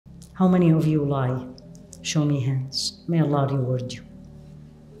How many of you lie? Show me hands. May Allah reward you.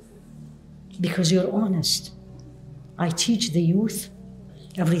 Because you're honest. I teach the youth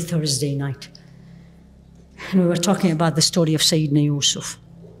every Thursday night. And we were talking about the story of Sayyidina Yusuf.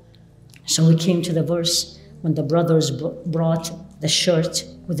 So we came to the verse when the brothers brought the shirt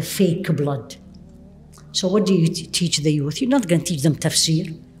with the fake blood. So what do you teach the youth? You're not going to teach them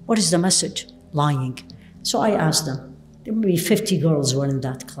tafsir. What is the message? Lying. So I asked them. There may be 50 girls were in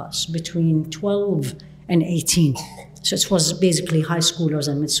that class, between 12 and 18. So it was basically high schoolers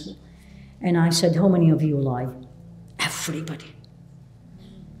and mid-school. And I said, how many of you lie? Everybody.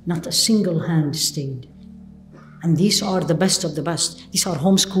 Not a single hand stayed. And these are the best of the best. These are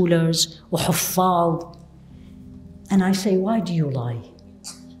homeschoolers, وحفاظ. And I say, why do you lie?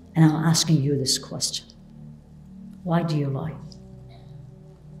 And I'm asking you this question. Why do you lie?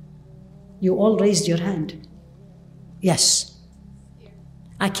 You all raised your hand. Yes.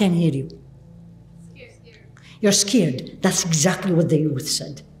 I can hear you. You're scared. That's exactly what the youth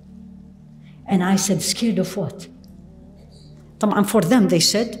said. And I said, scared of what? And for them, they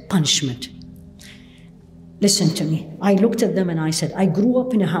said, punishment. Listen to me. I looked at them and I said, I grew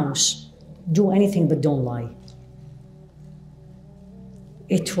up in a house. Do anything but don't lie.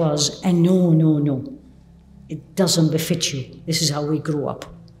 It was a no. It doesn't befit you. This is how we grew up.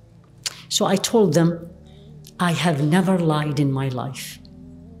 So I told them, I have never lied in my life.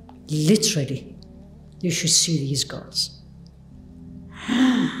 Literally. You should see these girls.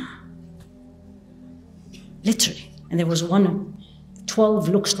 Literally. And there was one, 12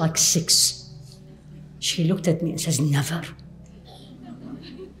 looks like 6. She looked at me and says, never.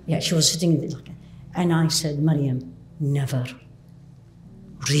 Yeah, she was sitting there. And I said, Maryam, never.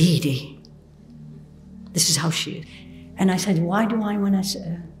 Really? This is how she is. And I said, why do I want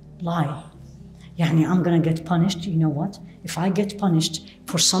to lie? Yani, I'm going to get punished. You know what? If I get punished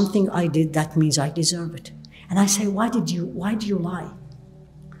for something I did, that means I deserve it. And I say, why do you lie?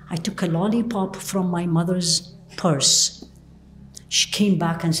 I took a lollipop from my mother's purse. She came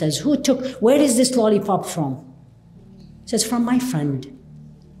back and says, where is this lollipop from? Says, from my friend.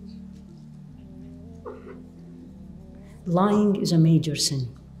 Lying is a major sin.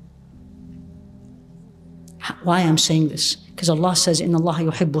 Why I'm saying this? Because Allah says, Inna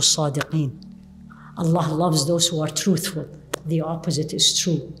Allah yuhibbu as-sadiqeen. Allah loves those who are truthful. The opposite is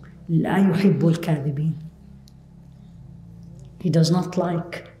true. La yuhibbu al-kadhibeen. He does not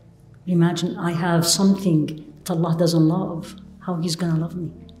like. Imagine I have something that Allah doesn't love. How He's going to love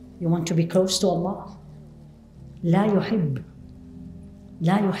me? You want to be close to Allah? La yuhib.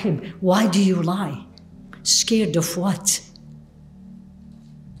 La yuhib. Why do you lie? Scared of what?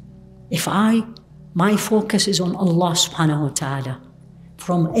 If my focus is on Allah subhanahu wa ta'ala,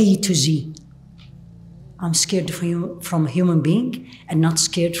 from A to Z, I'm scared from a human being and not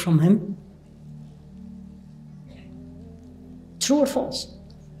scared from Him. True or false?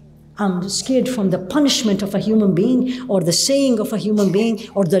 I'm scared from the punishment of a human being or the saying of a human being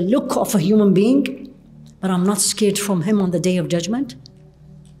or the look of a human being, but I'm not scared from Him on the Day of Judgment.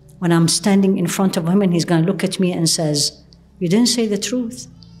 When I'm standing in front of Him and He's going to look at me and says, you didn't say the truth.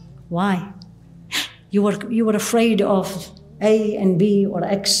 Why? You were afraid of A and B or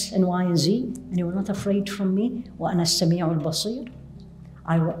X and Y and Z, and you were not afraid from me. وَأَنَا السَّمِيعُ الْبَصِيرُ.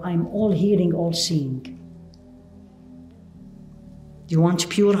 I'm all hearing, all seeing. Do you want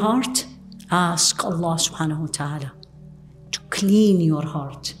pure heart? Ask Allah subhanahu wa ta'ala to clean your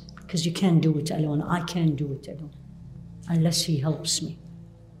heart, because you can't do it alone. I can't do it alone unless He helps me.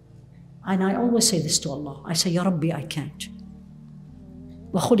 And I always say this to Allah. I say, Ya Rabbi, I can't.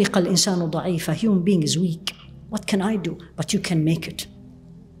 وَخُلِقَ الْإِنسَانُ ضَعِيفًا. Human being is weak. What can I do? But you can make it.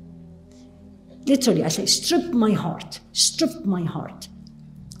 Literally, I say, strip my heart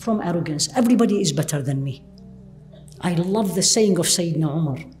from arrogance. Everybody is better than me. I love the saying of Sayyidina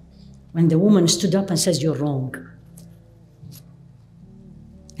Umar, when the woman stood up and says, you're wrong.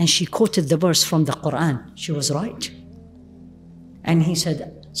 And she quoted the verse from the Quran. She was right. And he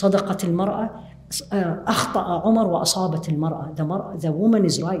said, صدقت المرأة أخطأ عمر وأصابت المرأة. The woman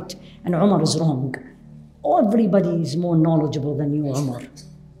is right and Umar is wrong. Everybody is more knowledgeable than you, Umar.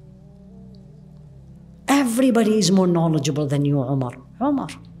 Everybody is more knowledgeable than you, Umar.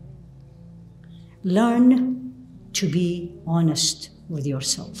 Learn to be honest with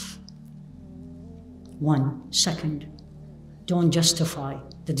yourself. 1. Second, don't justify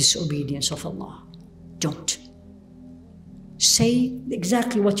the disobedience of Allah. Don't. Say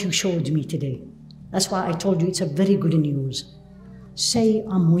exactly what you showed me today. That's why I told you it's a very good news. Say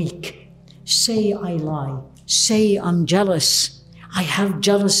I'm weak. Say I lie. Say I'm jealous. I have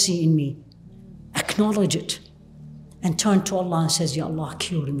jealousy in me. Acknowledge it. And turn to Allah and says, Ya Allah,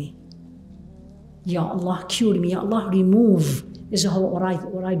 cure me. Ya Allah, cure me. Ya Allah, remove. This is what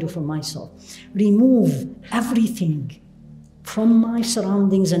I do for myself. Remove everything from my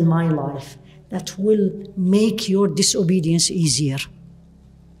surroundings and my life that will make your disobedience easier.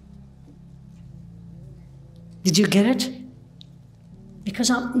 Did you get it? Because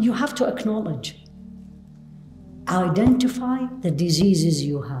you have to acknowledge, identify the diseases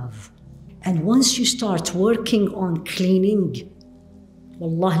you have. And once you start working on cleaning,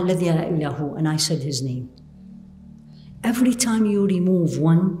 Wallahi alladhi la ilaha hu, and I said his name. Every time you remove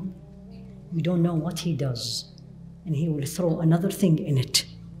one, you don't know what he does. And he will throw another thing in it,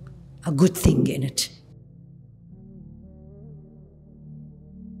 a good thing in it.